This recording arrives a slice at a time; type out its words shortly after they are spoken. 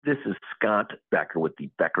This is Scott Becker with the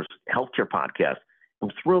Becker's Healthcare Podcast. I'm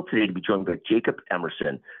thrilled today to be joined by Jakob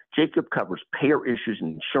Emerson. Jakob covers payer issues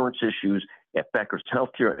and insurance issues at Becker's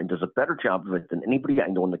Healthcare and does a better job of it than anybody I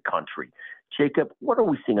know in the country. Jakob, what are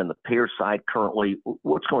we seeing on the payer side currently?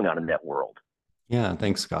 What's going on in that world? Yeah,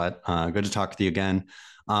 thanks, Scott. Good to talk with you again.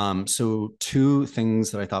 So two things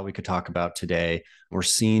that I thought we could talk about today. We're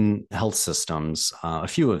seeing health systems, a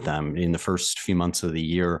few of them in the first few months of the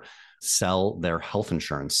year, sell their health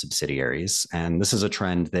insurance subsidiaries. And this is a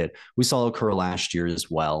trend that we saw occur last year as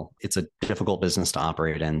well. It's a difficult business to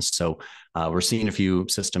operate in. So we're seeing a few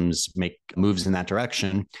systems make moves in that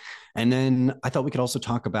direction. And then I thought we could also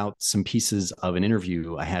talk about some pieces of an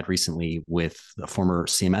interview I had recently with the former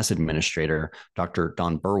CMS Administrator, Dr.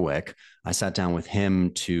 Don Berwick. I sat down with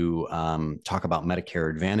him to talk about Medicare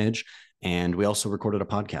Advantage. And we also recorded a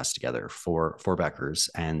podcast together for Becker's.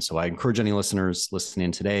 And so I encourage any listeners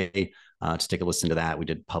listening today to take a listen to that. We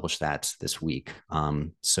did publish that this week.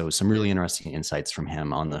 So some really interesting insights from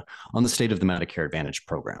him on the state of the Medicare Advantage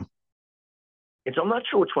program. And so I'm not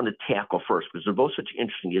sure which one to tackle first because they're both such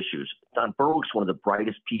interesting issues. Don Berwick's one of the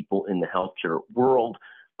brightest people in the healthcare world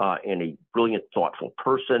and a brilliant, thoughtful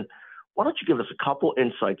person. Why don't you give us a couple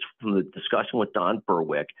insights from the discussion with Don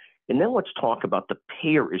Berwick? And then let's talk about the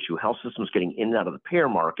payer issue, health systems getting in and out of the payer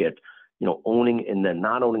market, owning and then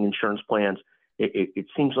not owning insurance plans. It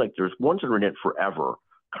seems like there's ones that are in it forever.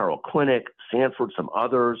 Carle Clinic, Sanford, some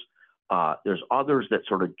others. There's others that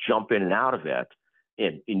sort of jump in and out of it,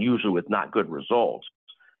 and usually with not good results.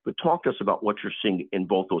 But talk to us about what you're seeing in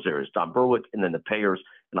both those areas, Don Berwick and then the payers.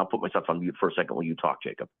 And I'll put myself on mute for a second while you talk,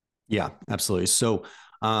 Jakob. Yeah, absolutely. So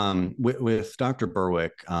with Dr.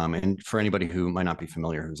 Berwick, and for anybody who might not be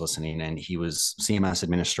familiar who's listening, and he was CMS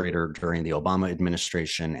Administrator during the Obama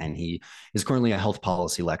administration, and he is currently a health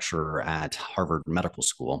policy lecturer at Harvard Medical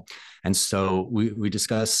School. And so we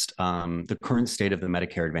discussed the current state of the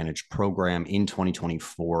Medicare Advantage program in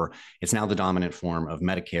 2024. It's now the dominant form of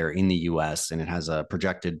Medicare in the US, and it has a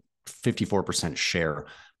projected 54% share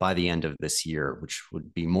by the end of this year, which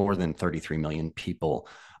would be more than 33 million people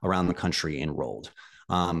around the country enrolled.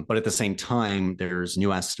 But at the same time, there's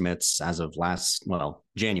new estimates as of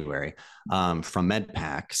January from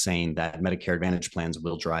MedPAC saying that Medicare Advantage plans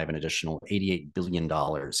will drive an additional $88 billion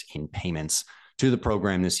in payments to the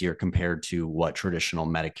program this year compared to what traditional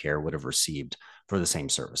Medicare would have received for the same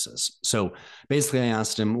services. So basically I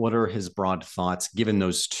asked him, what are his broad thoughts, given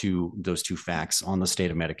those two facts on the state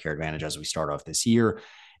of Medicare Advantage as we start off this year?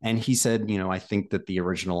 And he said, I think that the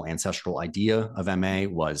original ancestral idea of MA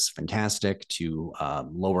was fantastic to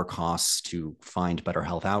lower costs, to find better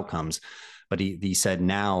health outcomes. But he said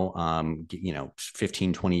now,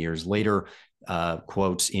 15, 20 years later,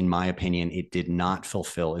 quote, in my opinion, it did not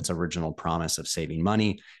fulfill its original promise of saving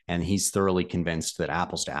money. And he's thoroughly convinced that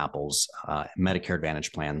apples to apples, Medicare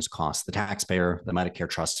Advantage plans cost the taxpayer, the Medicare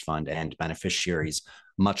Trust Fund, and beneficiaries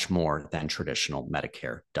much more than traditional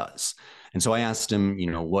Medicare does. And so I asked him,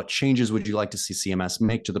 what changes would you like to see CMS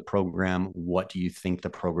make to the program? What do you think the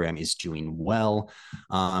program is doing well?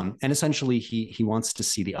 And essentially, he wants to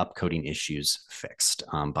see the upcoding issues fixed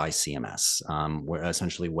by CMS,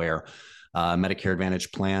 where Medicare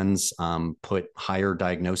Advantage plans put higher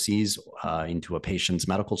diagnoses into a patient's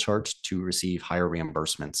medical chart to receive higher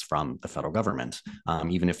reimbursements from the federal government,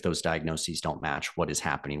 even if those diagnoses don't match what is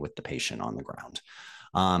happening with the patient on the ground.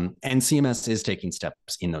 And CMS is taking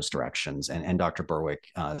steps in those directions. And Dr. Berwick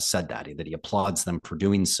said that he applauds them for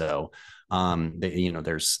doing so.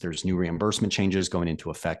 There's new reimbursement changes going into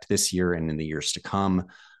effect this year and in the years to come.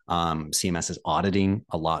 CMS is auditing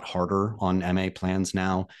a lot harder on MA plans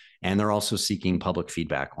now, and they're also seeking public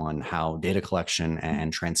feedback on how data collection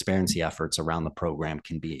and transparency efforts around the program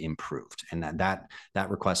can be improved. And that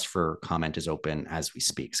request for comment is open as we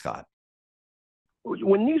speak, Scott.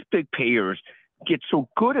 When these big payers get so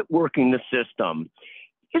good at working the system,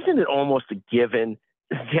 isn't it almost a given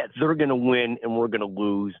that they're going to win and we're going to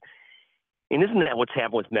lose? And isn't that what's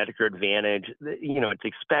happened with Medicare Advantage? It's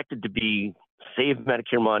expected to be save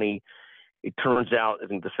Medicare money. It turns out, I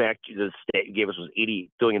think the fact the state gave us was $80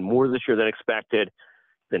 billion more this year than expected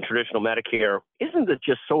than traditional Medicare. Isn't it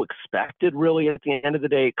just so expected, really? At the end of the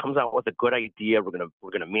day, it comes out with a good idea. We're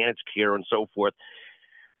going to manage care and so forth.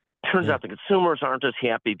 Turns out the consumers aren't as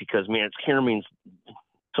happy because managed care means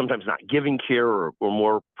sometimes not giving care or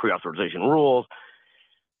more pre-authorization rules.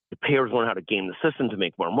 The payers learn how to game the system to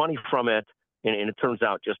make more money from it, and it turns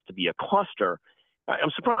out just to be a cluster.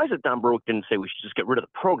 I'm surprised that Don Berwick didn't say we should just get rid of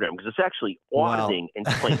the program because it's actually auditing and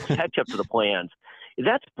playing catch up to the plans.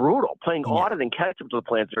 That's brutal. Playing audit and catch up to the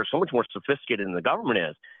plans that are so much more sophisticated than the government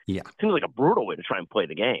is. Yeah. Seems like a brutal way to try and play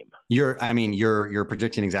the game. You're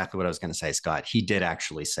predicting exactly what I was going to say, Scott. He did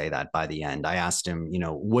actually say that by the end. I asked him,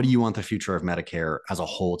 what do you want the future of Medicare as a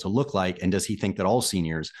whole to look like? And does he think that all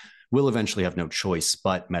seniors will eventually have no choice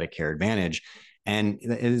but Medicare Advantage? And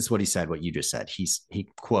it is what he said, what you just said. He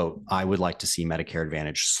quote, I would like to see Medicare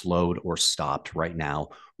Advantage slowed or stopped right now,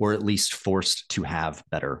 or at least forced to have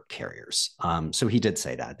better carriers. So he did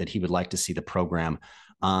say that he would like to see the program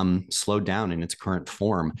slowed down in its current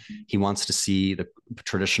form. He wants to see the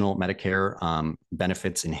traditional Medicare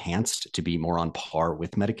benefits enhanced to be more on par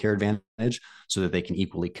with Medicare Advantage so that they can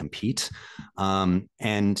equally compete.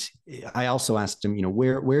 And I also asked him,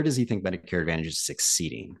 where does he think Medicare Advantage is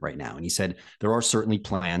succeeding right now? And he said, there are certainly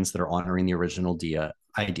plans that are honoring the original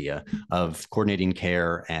idea of coordinating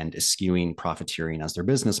care and eschewing profiteering as their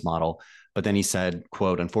business model. But then he said,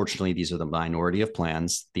 quote, unfortunately, these are the minority of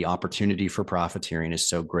plans. The opportunity for profiteering is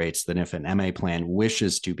so great that if an MA plan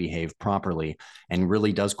wishes to behave properly and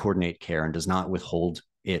really does coordinate care and does not withhold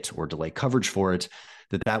it or delay coverage for it,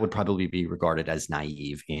 that would probably be regarded as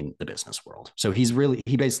naive in the business world. So he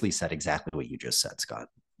basically said exactly what you just said, Scott.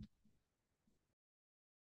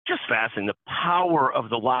 Just fascinating, the power of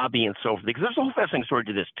the lobby and so forth, because there's a whole fascinating story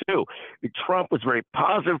to this too. Trump was very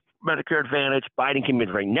positive Medicare Advantage. Biden came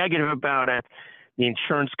in very negative about it. The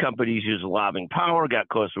insurance companies used lobbying power, got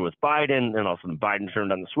closer with Biden, and also Biden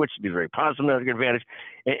turned on the switch to be very positive Medicare Advantage.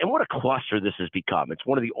 And what a cluster this has become. It's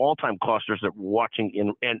one of the all-time clusters that we're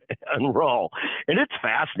watching unroll. And it's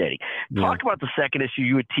fascinating. Yeah. Talk about the second issue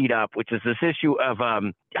you had teed up, which is this issue of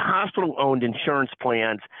hospital-owned insurance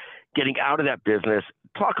plans getting out of that business.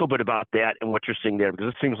 Talk a little bit about that and what you're seeing there, because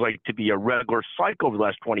it seems like to be a regular cycle over the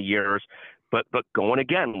last 20 years, but going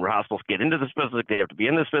again, where hospitals get into this business, they have to be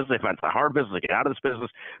in this business, they find it's a hard business, they get out of this business.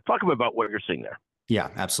 Talk about what you're seeing there. Yeah,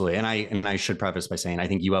 absolutely. And I should preface by saying, I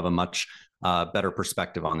think you have a much better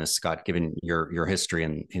perspective on this, Scott, given your history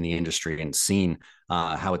in the industry and seeing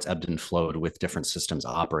how it's ebbed and flowed with different systems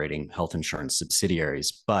operating health insurance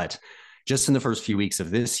subsidiaries. But just in the first few weeks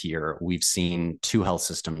of this year, we've seen 2 health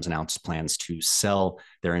systems announce plans to sell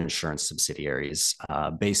their insurance subsidiaries.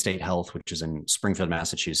 Bay State Health, which is in Springfield,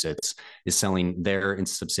 Massachusetts, is selling their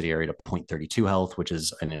subsidiary to Point 32 Health, which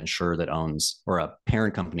is an insurer that owns, or a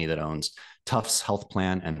parent company that owns, Tufts Health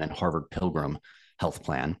Plan and then Harvard Pilgrim Health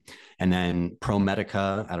Plan. And then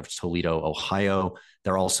ProMedica out of Toledo, Ohio,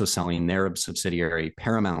 they're also selling their subsidiary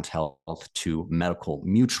Paramount Health to Medical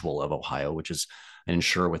Mutual of Ohio, which is an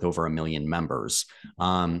insurer with over 1 million members.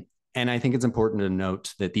 And I think it's important to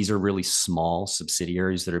note that these are really small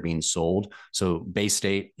subsidiaries that are being sold. So Bay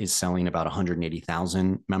State is selling about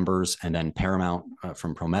 180,000 members, and then Paramount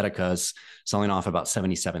from ProMedica is selling off about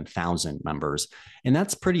 77,000 members. And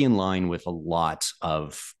that's pretty in line with a lot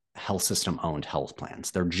of health system owned health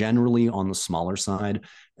plans. They're generally on the smaller side,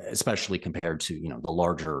 especially compared to,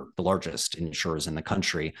 the largest insurers in the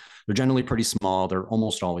country. They're generally pretty small. They're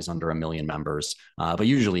almost always under 1 million members, but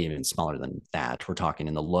usually even smaller than that. We're talking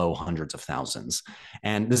in the low hundreds of thousands.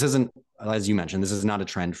 And this isn't, as you mentioned, this is not a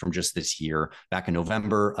trend from just this year. Back in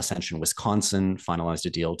November, Ascension, Wisconsin finalized a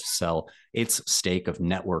deal to sell its stake of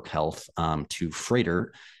Network Health to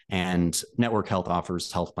Freighter. And Network Health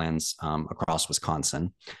offers health plans across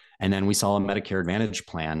Wisconsin. And then we saw a Medicare Advantage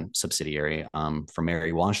plan subsidiary from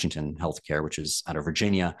Mary Washington Healthcare, which is out of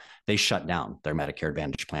Virginia. They shut down their Medicare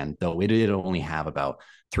Advantage plan, though it did only have about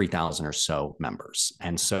 3,000 or so members.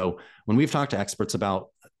 And so when we've talked to experts about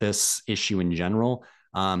this issue in general,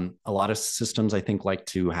 a lot of systems, I think, like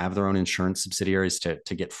to have their own insurance subsidiaries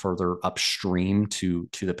to get further upstream to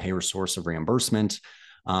the payer source of reimbursement.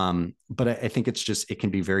 But I think it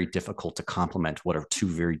can be very difficult to complement what are 2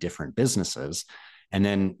 very different businesses. And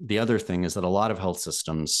then the other thing is that a lot of health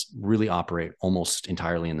systems really operate almost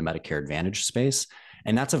entirely in the Medicare Advantage space.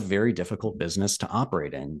 And that's a very difficult business to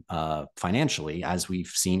operate in financially, as we've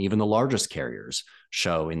seen even the largest carriers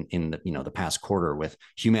show in the past quarter, with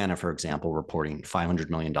Humana, for example, reporting $500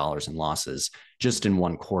 million in losses just in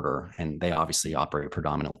one quarter. And they obviously operate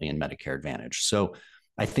predominantly in Medicare Advantage. So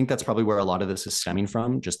I think that's probably where a lot of this is stemming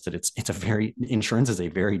from, just that insurance is a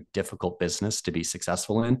very difficult business to be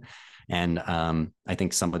successful in. And I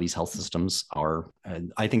think some of these health systems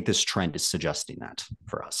I think this trend is suggesting that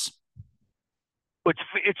for us.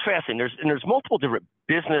 It's fascinating. There's multiple different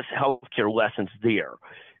business healthcare lessons there.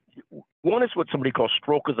 One is what somebody calls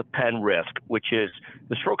stroke of the pen risk, which is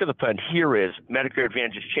the stroke of the pen here is Medicare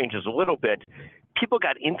Advantage changes a little bit. People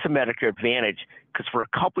got into Medicare Advantage because for a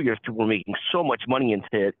couple of years, people were making so much money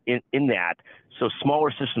in that. So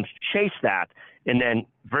smaller systems chase that. And then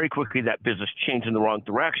very quickly that business changed in the wrong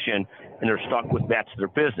direction and they're stuck with that's their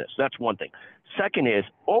business. That's one thing. Second is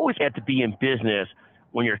always had to be in business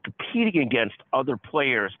when you're competing against other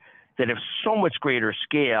players that have so much greater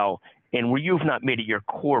scale and where you've not made it your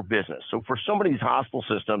core business. So for some of these hospital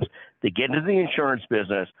systems, they get into the insurance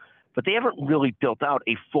business, but they haven't really built out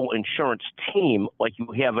a full insurance team like you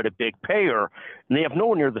have at a big payer, and they have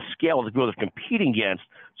nowhere near the scale to go to competing against.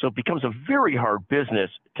 So it becomes a very hard business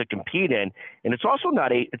to compete in, and it's also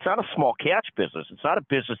not a small catch business. It's not a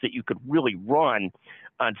business that you could really run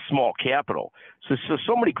on small capital.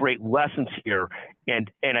 So many great lessons here, and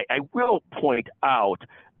I will point out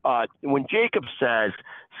when Jakob says,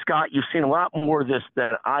 Scott, you've seen a lot more of this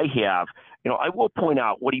than I have. I will point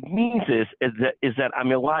out what he means is that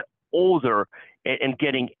I'm a lot older and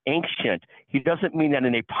getting ancient. He doesn't mean that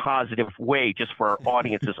in a positive way, just for our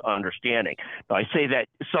audience's understanding. Now, I say that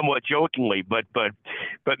somewhat jokingly, but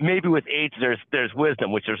maybe with age there's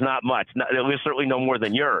wisdom, which there's not much. There's certainly no more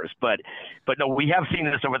than yours. But no, we have seen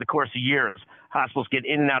this over the course of years. Hospitals get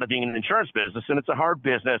in and out of being in an insurance business, and it's a hard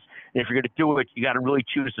business. And if you're going to do it, you got to really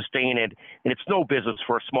choose to stay in it. And it's no business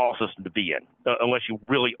for a small system to be in, unless you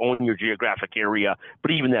really own your geographic area.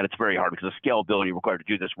 But even then, it's very hard because the scalability required to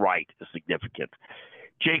do this right is significant.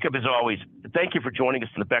 Jakob, as always, thank you for joining us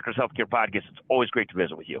on the Becker's Healthcare Podcast. It's always great to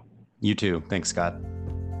visit with you. You too. Thanks, Scott.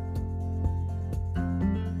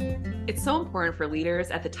 It's so important for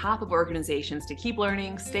leaders at the top of organizations to keep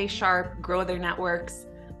learning, stay sharp, grow their networks.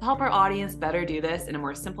 To help our audience better do this in a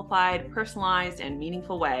more simplified, personalized, and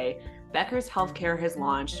meaningful way, Becker's Healthcare has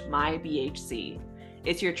launched My BHC.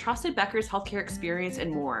 It's your trusted Becker's Healthcare experience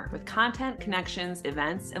and more, with content, connections,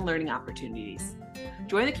 events, and learning opportunities.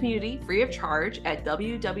 Join the community free of charge at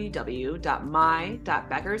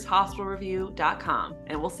www.my.beckershospitalreview.com,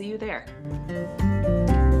 and we'll see you there.